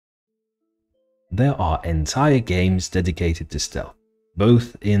There are entire games dedicated to stealth,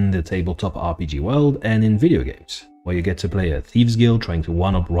 both in the tabletop RPG world and in video games, where you get to play a thieves guild trying to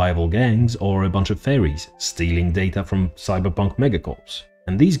one-up rival gangs or a bunch of fairies stealing data from cyberpunk megacorps.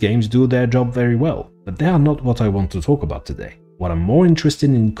 And these games do their job very well, but they are not what I want to talk about today. What I'm more interested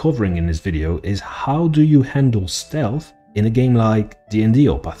in covering in this video is how do you handle stealth in a game like D&D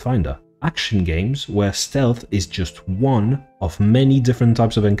or Pathfinder, action games where stealth is just one of many different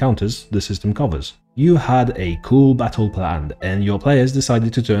types of encounters the system covers. You had a cool battle planned and your players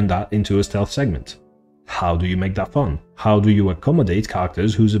decided to turn that into a stealth segment. How do you make that fun? How do you accommodate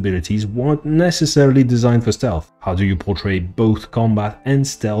characters whose abilities weren't necessarily designed for stealth? How do you portray both combat and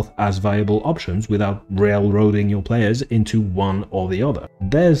stealth as viable options without railroading your players into one or the other?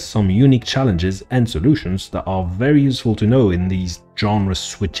 There's some unique challenges and solutions that are very useful to know in these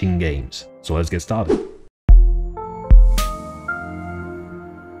genre-switching games. So let's get started.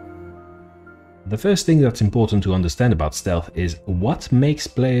 The first thing that's important to understand about stealth is what makes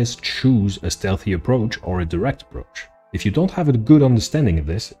players choose a stealthy approach or a direct approach. If you don't have a good understanding of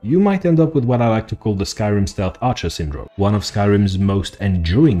this, you might end up with what I like to call the Skyrim stealth archer syndrome. One of Skyrim's most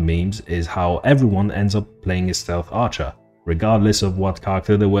enduring memes is how everyone ends up playing a stealth archer, regardless of what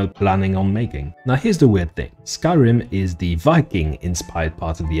character they were planning on making. Now here's the weird thing, Skyrim is the Viking-inspired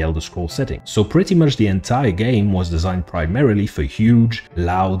part of the Elder Scrolls setting, so pretty much the entire game was designed primarily for huge,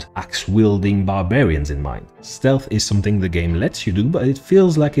 loud, axe-wielding barbarians in mind. Stealth is something the game lets you do, but it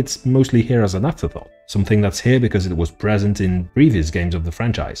feels like it's mostly here as an afterthought. Something that's here because it was present in previous games of the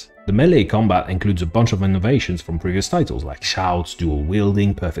franchise. The melee combat includes a bunch of innovations from previous titles like shouts, dual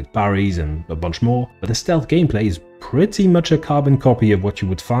wielding, perfect parries, and a bunch more, but the stealth gameplay is pretty much a carbon copy of what you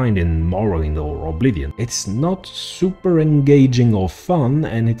would find in Morrowind or Oblivion. It's not super engaging or fun,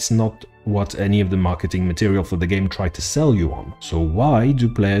 and it's not what any of the marketing material for the game tried to sell you on. So why do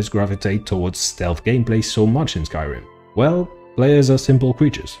players gravitate towards stealth gameplay so much in Skyrim? Well, players are simple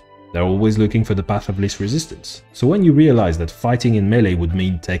creatures. They're always looking for the path of least resistance. So when you realize that fighting in melee would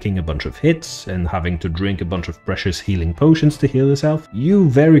mean taking a bunch of hits and having to drink a bunch of precious healing potions to heal yourself, you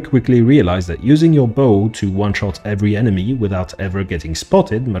very quickly realize that using your bow to one-shot every enemy without ever getting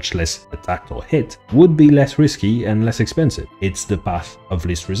spotted, much less attacked or hit, would be less risky and less expensive. It's the path of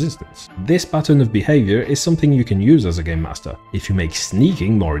least resistance. This pattern of behavior is something you can use as a game master. If you make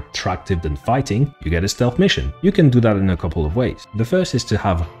sneaking more attractive than fighting, you get a stealth mission. You can do that in a couple of ways. The first is to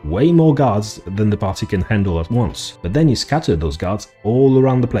have way more guards than the party can handle at once, but then you scatter those guards all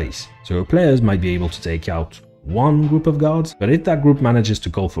around the place. So your players might be able to take out one group of guards, but if that group manages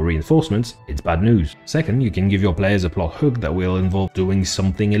to call for reinforcements, it's bad news. Second, you can give your players a plot hook that will involve doing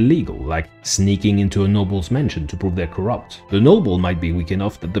something illegal, like sneaking into a noble's mansion to prove they're corrupt. The noble might be weak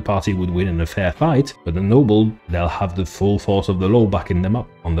enough that the party would win in a fair fight, but the noble, they'll have the full force of the law backing them up.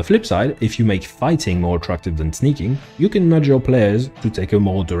 On the flip side, if you make fighting more attractive than sneaking, you can nudge your players to take a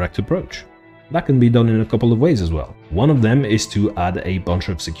more direct approach. That can be done in a couple of ways as well. One of them is to add a bunch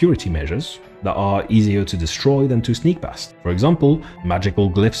of security measures that are easier to destroy than to sneak past. For example, magical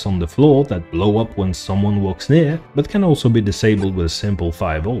glyphs on the floor that blow up when someone walks near, but can also be disabled with a simple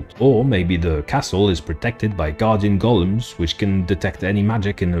firebolt. Or maybe the castle is protected by guardian golems, which can detect any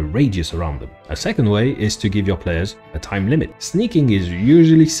magic in a radius around them. A second way is to give your players a time limit. Sneaking is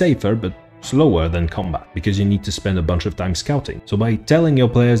usually safer, but slower than combat, because you need to spend a bunch of time scouting. So by telling your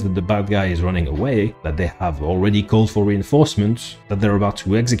players that the bad guy is running away, that they have already called for reinforcements, that they're about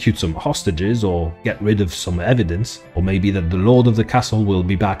to execute some hostages or get rid of some evidence, or maybe that the lord of the castle will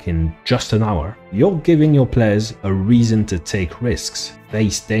be back in just an hour, you're giving your players a reason to take risks,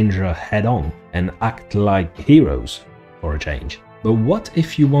 face danger head on, and act like heroes for a change. But what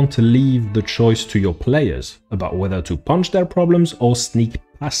if you want to leave the choice to your players about whether to punch their problems or sneak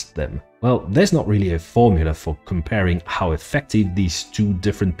past them? Well, there's not really a formula for comparing how effective these two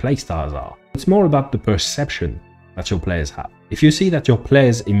different playstyles are. It's more about the perception that your players have. If you see that your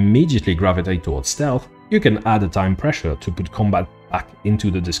players immediately gravitate towards stealth, you can add a time pressure to put combat back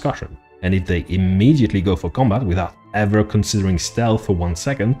into the discussion. And if they immediately go for combat without ever considering stealth for 1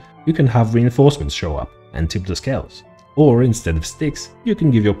 second, you can have reinforcements show up and tip the scales. Or instead of sticks, you can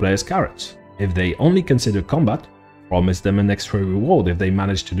give your players carrots. If they only consider combat, promise them an extra reward if they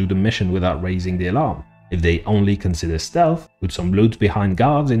manage to do the mission without raising the alarm. If they only consider stealth, put some loot behind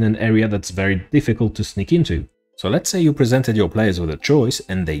guards in an area that's very difficult to sneak into. So let's say you presented your players with a choice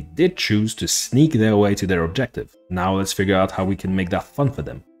and they did choose to sneak their way to their objective. Now let's figure out how we can make that fun for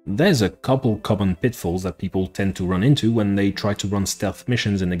them. There's a couple common pitfalls that people tend to run into when they try to run stealth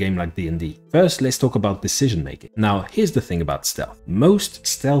missions in a game like D&D. First, let's talk about decision making. Now, here's the thing about stealth. Most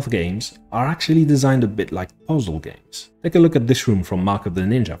stealth games are actually designed a bit like puzzle games. Take a look at this room from Mark of the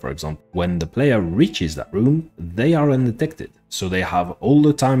Ninja, for example. When the player reaches that room, they are undetected, so they have all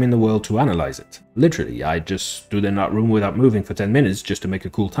the time in the world to analyze it. Literally, I just stood in that room without moving for 10 minutes just to make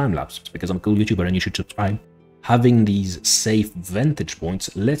a cool time lapse, because I'm a cool YouTuber and you should subscribe. Having these safe vantage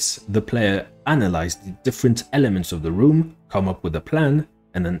points lets the player analyze the different elements of the room, come up with a plan,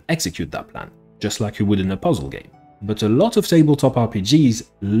 and then execute that plan, just like you would in a puzzle game. But a lot of tabletop RPGs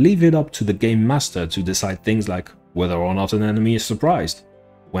leave it up to the game master to decide things like whether or not an enemy is surprised,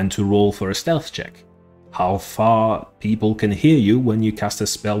 when to roll for a stealth check, how far people can hear you when you cast a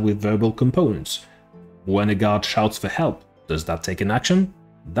spell with verbal components, when a guard shouts for help, does that take an action?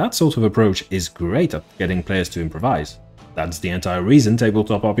 That sort of approach is great at getting players to improvise. That's the entire reason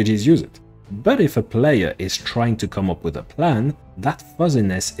tabletop RPGs use it. But if a player is trying to come up with a plan, that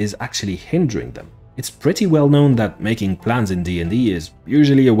fuzziness is actually hindering them. It's pretty well known that making plans in D&D is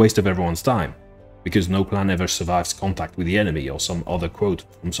usually a waste of everyone's time, because no plan ever survives contact with the enemy or some other quote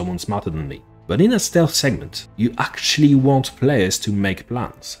from someone smarter than me. But in a stealth segment, you actually want players to make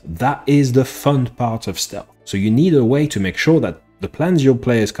plans. That is the fun part of stealth. So you need a way to make sure that the plans your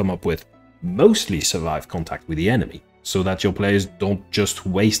players come up with mostly survive contact with the enemy, so that your players don't just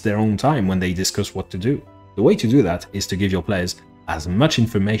waste their own time when they discuss what to do. The way to do that is to give your players as much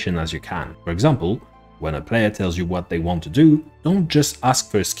information as you can. For example, when a player tells you what they want to do, don't just ask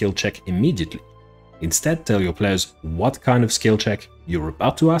for a skill check immediately. Instead, tell your players what kind of skill check you're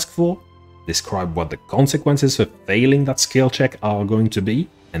about to ask for, describe what the consequences of failing that skill check are going to be,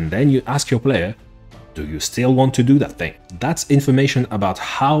 and then you ask your player, do you still want to do that thing? That's information about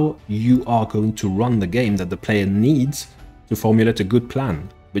how you are going to run the game that the player needs to formulate a good plan.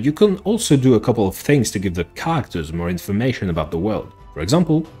 But you can also do a couple of things to give the characters more information about the world. For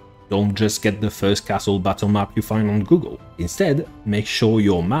example, don't just get the first castle battle map you find on Google. Instead, make sure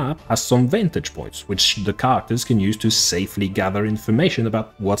your map has some vantage points, which the characters can use to safely gather information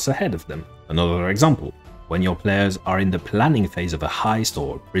about what's ahead of them. Another example. When your players are in the planning phase of a heist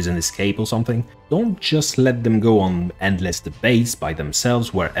or prison escape or something, don't just let them go on endless debates by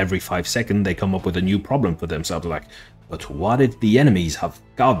themselves where every 5 seconds they come up with a new problem for themselves like, but what if the enemies have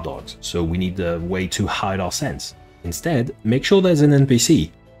guard dogs, so we need a way to hide our scents? Instead, make sure there's an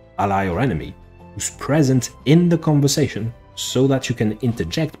NPC, ally or enemy, who's present in the conversation so that you can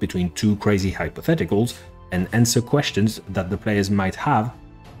interject between two crazy hypotheticals and answer questions that the players might have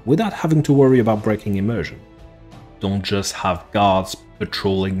without having to worry about breaking immersion. Don't just have guards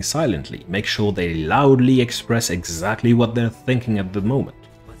patrolling silently, make sure they loudly express exactly what they're thinking at the moment.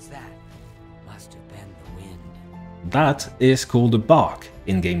 What's that? Must have been the wind. That is called a bark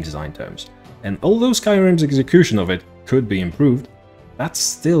in game design terms, and although Skyrim's execution of it could be improved, that's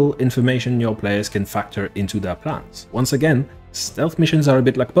still information your players can factor into their plans. Once again, stealth missions are a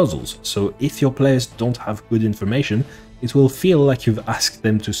bit like puzzles, so if your players don't have good information, it will feel like you've asked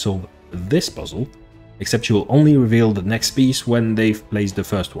them to solve this puzzle, except you will only reveal the next piece when they've placed the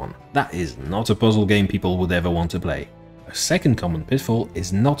first one. That is not a puzzle game people would ever want to play. A second common pitfall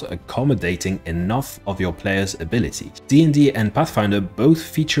is not accommodating enough of your players' abilities. D&D and Pathfinder both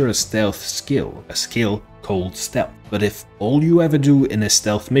feature a stealth skill, a skill called stealth. But if all you ever do in a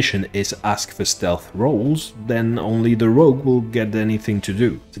stealth mission is ask for stealth rolls, then only the rogue will get anything to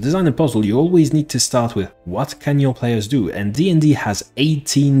do. To design a puzzle, you always need to start with what can your players do, and D&D has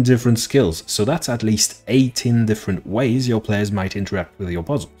 18 different skills, so that's at least 18 different ways your players might interact with your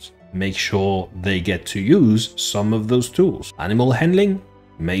puzzles. Make sure they get to use some of those tools. Animal handling?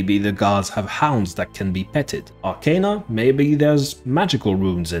 Maybe the guards have hounds that can be petted. Arcana? Maybe there's magical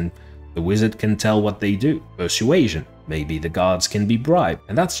runes and the wizard can tell what they do. Persuasion? Maybe the guards can be bribed.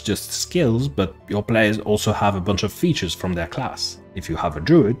 And that's just skills, but your players also have a bunch of features from their class. If you have a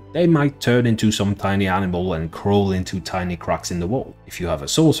druid, they might turn into some tiny animal and crawl into tiny cracks in the wall. If you have a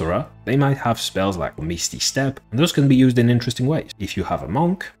sorcerer, they might have spells like Misty Step, and those can be used in interesting ways. If you have a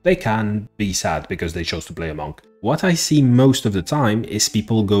monk, they can be sad because they chose to play a monk. What I see most of the time is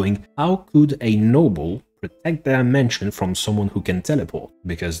people going, how could a noble protect their mansion from someone who can teleport?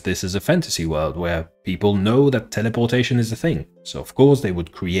 Because this is a fantasy world where people know that teleportation is a thing, so of course they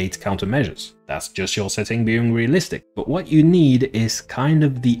would create countermeasures. That's just your setting being realistic. But what you need is kind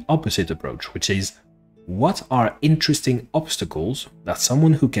of the opposite approach, which is, what are interesting obstacles that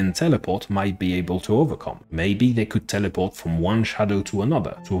someone who can teleport might be able to overcome? Maybe they could teleport from one shadow to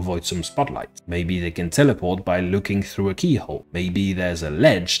another to avoid some spotlight. Maybe they can teleport by looking through a keyhole. Maybe there's a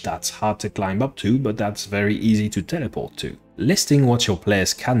ledge that's hard to climb up to, but that's very easy to teleport to. Listing what your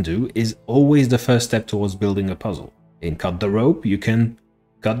players can do is always the first step towards building a puzzle. In Cut the Rope, you can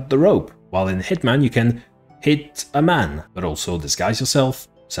cut the rope, while in Hitman, you can hit a man, but also disguise yourself,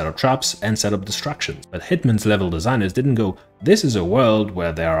 set up traps, and set up distractions. But Hitman's level designers didn't go, this is a world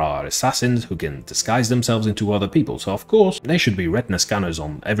where there are assassins who can disguise themselves into other people, so of course, there should be retina scanners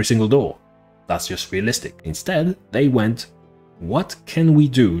on every single door. That's just realistic. Instead, they went, what can we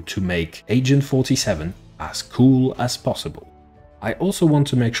do to make Agent 47 as cool as possible? I also want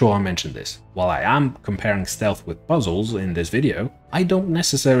to make sure I mention this. While I am comparing stealth with puzzles in this video, I don't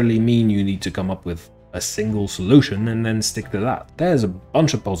necessarily mean you need to come up with a single solution and then stick to that. There's a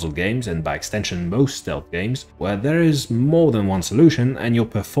bunch of puzzle games, and by extension most stealth games, where there is more than one solution and your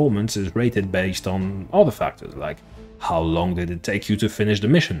performance is rated based on other factors like how long did it take you to finish the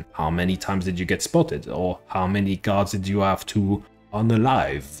mission, how many times did you get spotted, or how many guards did you have to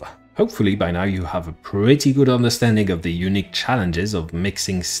unalive. Hopefully by now you have a pretty good understanding of the unique challenges of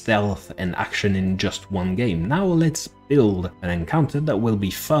mixing stealth and action in just one game. Now let's build an encounter that will be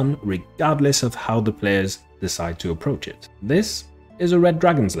fun regardless of how the players decide to approach it. This is a Red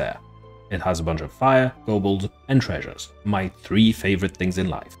Dragon's Lair. It has a bunch of fire, kobolds, and treasures, my 3 favorite things in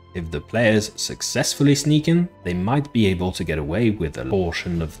life. If the players successfully sneak in, they might be able to get away with a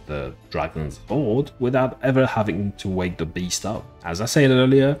portion of the dragon's hoard without ever having to wake the beast up. As I said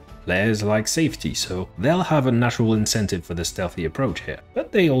earlier, players like safety, so they'll have a natural incentive for the stealthy approach here.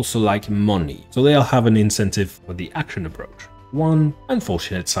 But they also like money, so they'll have an incentive for the action approach. One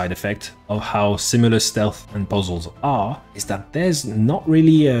unfortunate side effect of how similar stealth and puzzles are is that there's not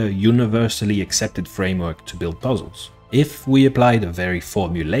really a universally accepted framework to build puzzles. If we applied a very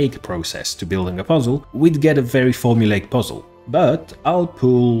formulaic process to building a puzzle, we'd get a very formulaic puzzle. But I'll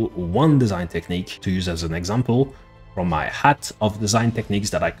pull one design technique to use as an example from my hat of design techniques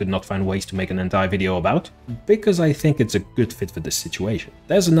that I could not find ways to make an entire video about, because I think it's a good fit for this situation.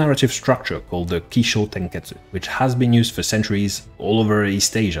 There's a narrative structure called the Kisho Tenketsu, which has been used for centuries all over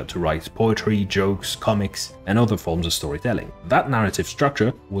East Asia to write poetry, jokes, comics, and other forms of storytelling. That narrative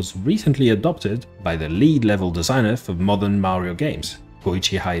structure was recently adopted by the lead level designer for modern Mario games,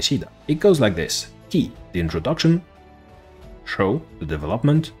 Koichi Hayashida. It goes like this: Ki, the introduction, Sho, the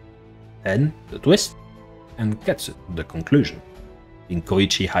development, Ten, the twist, and Ketsu, the conclusion. In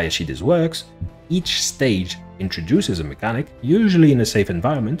Koichi Hayashida's works, each stage introduces a mechanic, usually in a safe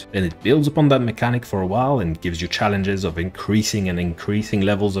environment, and it builds upon that mechanic for a while and gives you challenges of increasing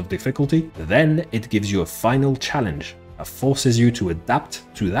levels of difficulty. Then it gives you a final challenge that forces you to adapt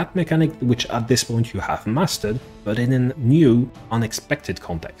to that mechanic which at this point you have mastered, but in a new, unexpected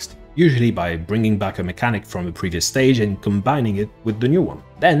context. Usually by bringing back a mechanic from a previous stage and combining it with the new one.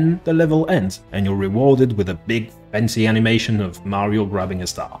 Then the level ends and you're rewarded with a big fancy animation of Mario grabbing a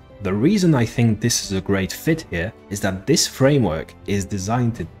star. The reason I think this is a great fit here is that this framework is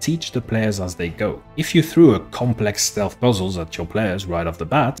designed to teach the players as they go. If you threw a complex stealth puzzles at your players right off the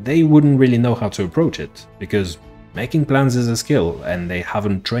bat, they wouldn't really know how to approach it, because making plans is a skill and they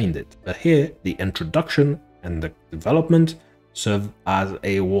haven't trained it. But here, the introduction and the development serve as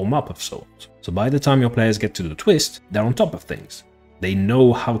a warm-up of sorts. So by the time your players get to the twist, they're on top of things. They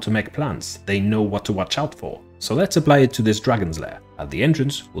know how to make plans, they know what to watch out for. So let's apply it to this dragon's lair. At the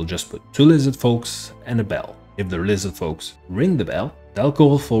entrance, we'll just put 2 lizard folks and a bell. If the lizard folks ring the bell, they'll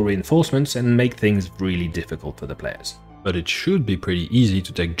call for reinforcements and make things really difficult for the players. But it should be pretty easy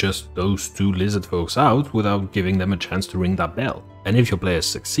to take just those 2 lizard folks out without giving them a chance to ring that bell. And if your players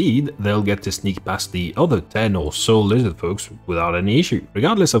succeed, they'll get to sneak past the other 10 or so lizard folks without any issue.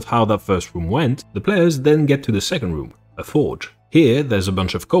 Regardless of how that first room went, the players then get to the second room, a forge. Here there's a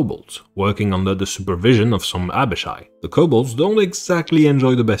bunch of kobolds, working under the supervision of some Abishai. The kobolds don't exactly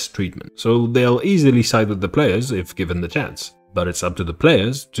enjoy the best treatment, so they'll easily side with the players if given the chance. But it's up to the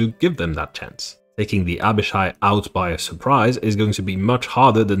players to give them that chance. Taking the Abishai out by a surprise is going to be much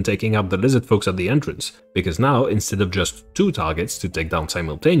harder than taking out the lizard folks at the entrance, because now instead of just 2 targets to take down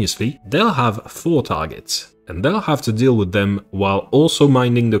simultaneously, they'll have 4 targets, and they'll have to deal with them while also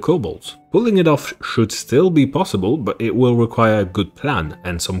minding the kobolds. Pulling it off should still be possible, but it will require a good plan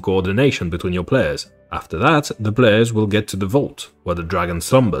and some coordination between your players. After that, the players will get to the vault, where the dragon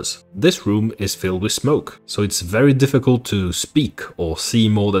slumbers. This room is filled with smoke, so it's very difficult to speak or see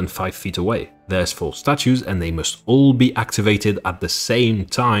more than 5 feet away. There's 4 statues and they must all be activated at the same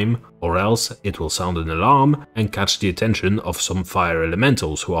time, or else it will sound an alarm and catch the attention of some fire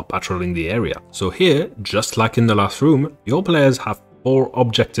elementals who are patrolling the area. So here, just like in the last room, your players have 4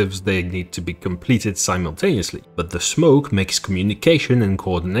 objectives they need to be completed simultaneously, but the smoke makes communication and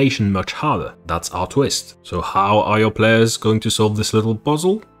coordination much harder. That's our twist. So how are your players going to solve this little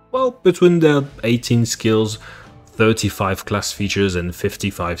puzzle? Well, between their 18 skills, 35 class features and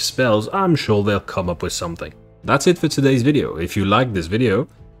 55 spells, I'm sure they'll come up with something. That's it for today's video. If you liked this video,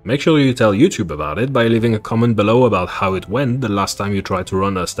 make sure you tell YouTube about it by leaving a comment below about how it went the last time you tried to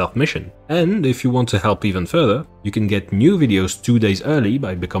run a stealth mission. And if you want to help even further, you can get new videos 2 days early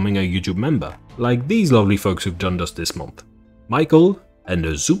by becoming a YouTube member, like these lovely folks who've joined us this month. Michael and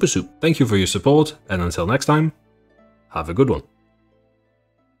the Super Soup. Thank you for your support, and until next time, have a good one.